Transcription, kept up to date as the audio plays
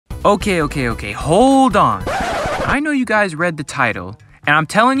Okay, hold on. I know you guys read the title, and I'm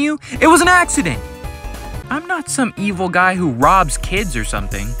telling you, it was an accident. I'm not some evil guy who robs kids or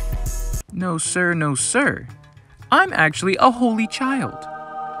something. No, sir, no, sir. I'm actually a holy child.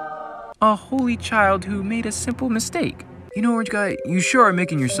 A holy child who made a simple mistake. You know, Orange Guy, you sure are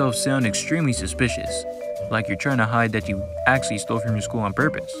making yourself sound extremely suspicious. Like you're trying to hide that you actually stole from your school on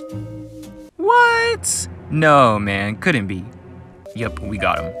purpose. What? No, man, couldn't be. Yep, we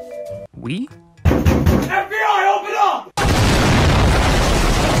got him. We? FBI, open up!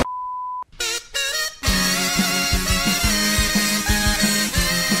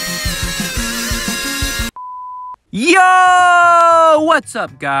 Yo! What's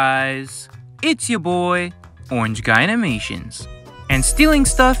up, guys? It's your boy, Orange Guy Animations. And stealing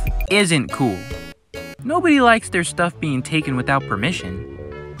stuff isn't cool. Nobody likes their stuff being taken without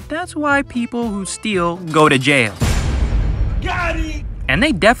permission. That's why people who steal go to jail. Got it! And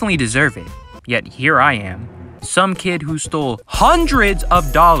they definitely deserve it. Yet here I am, some kid who stole hundreds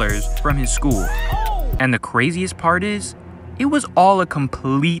of dollars from his school. And the craziest part is, it was all a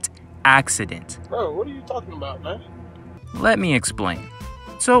complete accident. Bro, what are you talking about, man? Let me explain.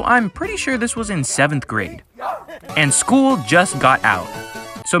 So I'm pretty sure this was in 7th grade. And school just got out.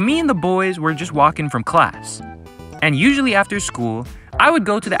 So me and the boys were just walking from class. And usually after school, I would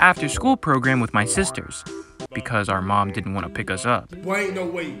go to the after school program with my sisters. Because our mom didn't want to pick us up. Boy, ain't no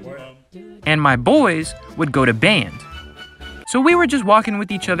way, boy. And my boys would go to band. So we were just walking with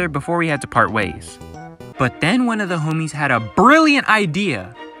each other before we had to part ways. But then one of the homies had a brilliant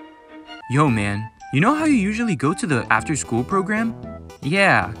idea. Yo man, you know how you usually go to the after school program?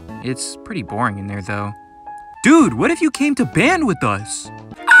 Yeah, it's pretty boring in there though. Dude, what if you came to band with us?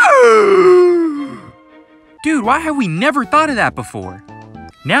 Dude, why have we never thought of that before?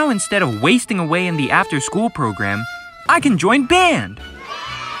 Now instead of wasting away in the after school program, I can join band.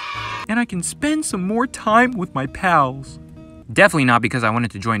 And I can spend some more time with my pals. Definitely not because I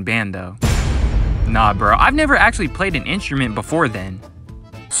wanted to join band though. Nah bro, I've never actually played an instrument before then.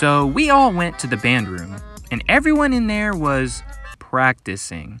 So we all went to the band room, and everyone in there was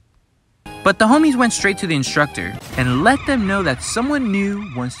practicing. But the homies went straight to the instructor and let them know that someone new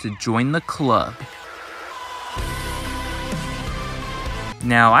wants to join the club.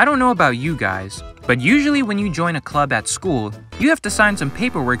 Now, I don't know about you guys, but usually when you join a club at school, you have to sign some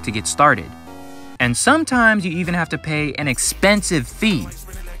paperwork to get started. And sometimes you even have to pay an expensive fee.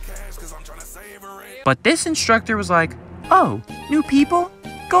 But this instructor was like, oh, new people?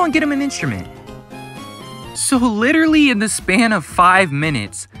 Go and get him an instrument. So literally in the span of 5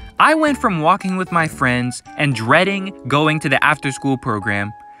 minutes, I went from walking with my friends and dreading going to the after-school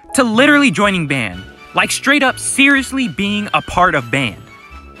program to literally joining band. Like straight up seriously being a part of band.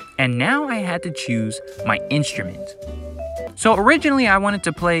 And now I had to choose my instrument. So originally I wanted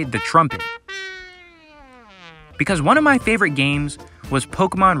to play the trumpet. Because one of my favorite games was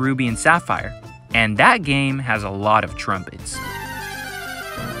Pokemon Ruby and Sapphire. And that game has a lot of trumpets.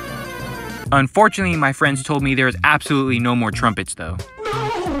 Unfortunately, my friends told me there was absolutely no more trumpets though.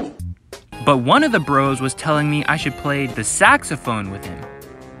 But one of the bros was telling me I should play the saxophone with him.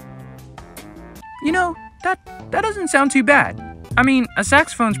 You know, that doesn't sound too bad. I mean, a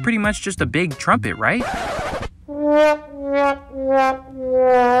saxophone's pretty much just a big trumpet, right?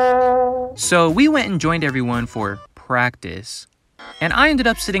 So we went and joined everyone for practice. And I ended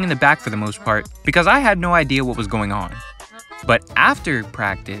up sitting in the back for the most part because I had no idea what was going on. But after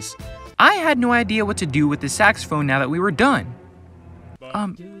practice, I had no idea what to do with the saxophone now that we were done.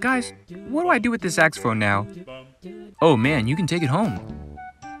 Guys, what do I do with the saxophone now? Oh man, you can take it home.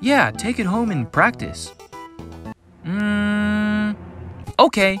 Yeah, take it home and practice.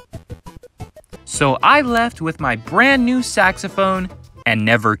 Okay. So I left with my brand new saxophone and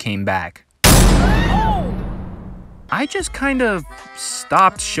never came back. I just kind of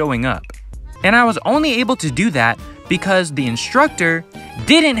stopped showing up. And I was only able to do that because the instructor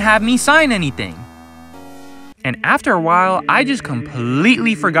didn't have me sign anything. And after a while, I just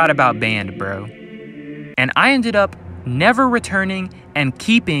completely forgot about band, bro. And I ended up never returning and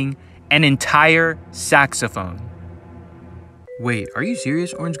keeping an entire saxophone. Wait, are you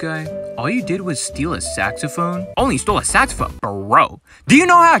serious, Orange Guy? All you did was steal a saxophone? Only stole a saxophone? Bro, do you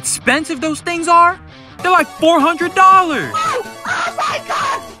know how expensive those things are? They're like $400! Oh my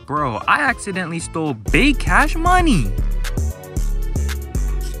God! Bro, I accidentally stole big cash money.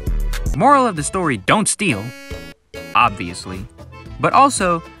 Moral of the story, don't steal. Obviously. But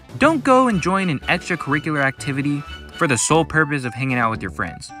also, don't go and join an extracurricular activity for the sole purpose of hanging out with your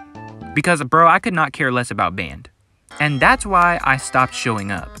friends. Because, bro, I could not care less about band. And that's why I stopped showing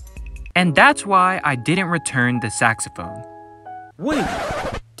up. And that's why I didn't return the saxophone. Wait,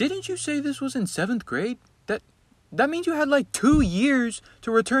 Didn't you say this was in 7th grade? That means you had like 2 years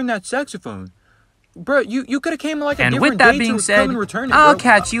to return that saxophone. Bro, you could have came like a different day to come and return it, bro. I'll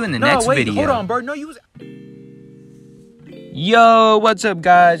catch you in the next video. Hold on, bro. No, you was... Yo, what's up,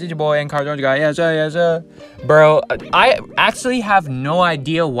 guys? It's your boy, Car Jones guy. Yes, sir, yes, sir. Bro, I actually have no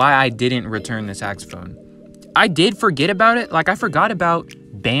idea why I didn't return the saxophone. I did forget about it. Like, I forgot about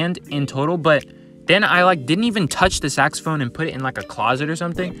band in total, but then I, like, didn't even touch the saxophone and put it in, like, a closet or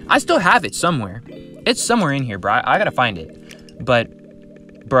something. I still have it somewhere. It's somewhere in here, bro. I gotta find it.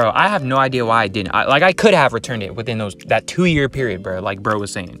 But, bro, I have no idea why I didn't. I could have returned it within that 2-year period, bro, like bro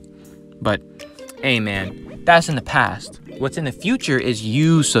was saying. But, hey, man, that's in the past. What's in the future is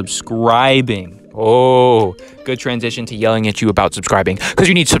you subscribing. Oh, good transition to yelling at you about subscribing. Because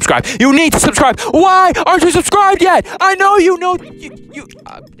you need to subscribe. You need to subscribe. Why aren't you subscribed yet? I know you know.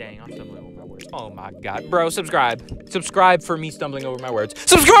 Dang, I'm stumbling over my words. Oh, my God. Bro, subscribe. Subscribe for me stumbling over my words.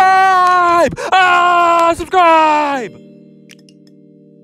 Subscribe! Subscribe!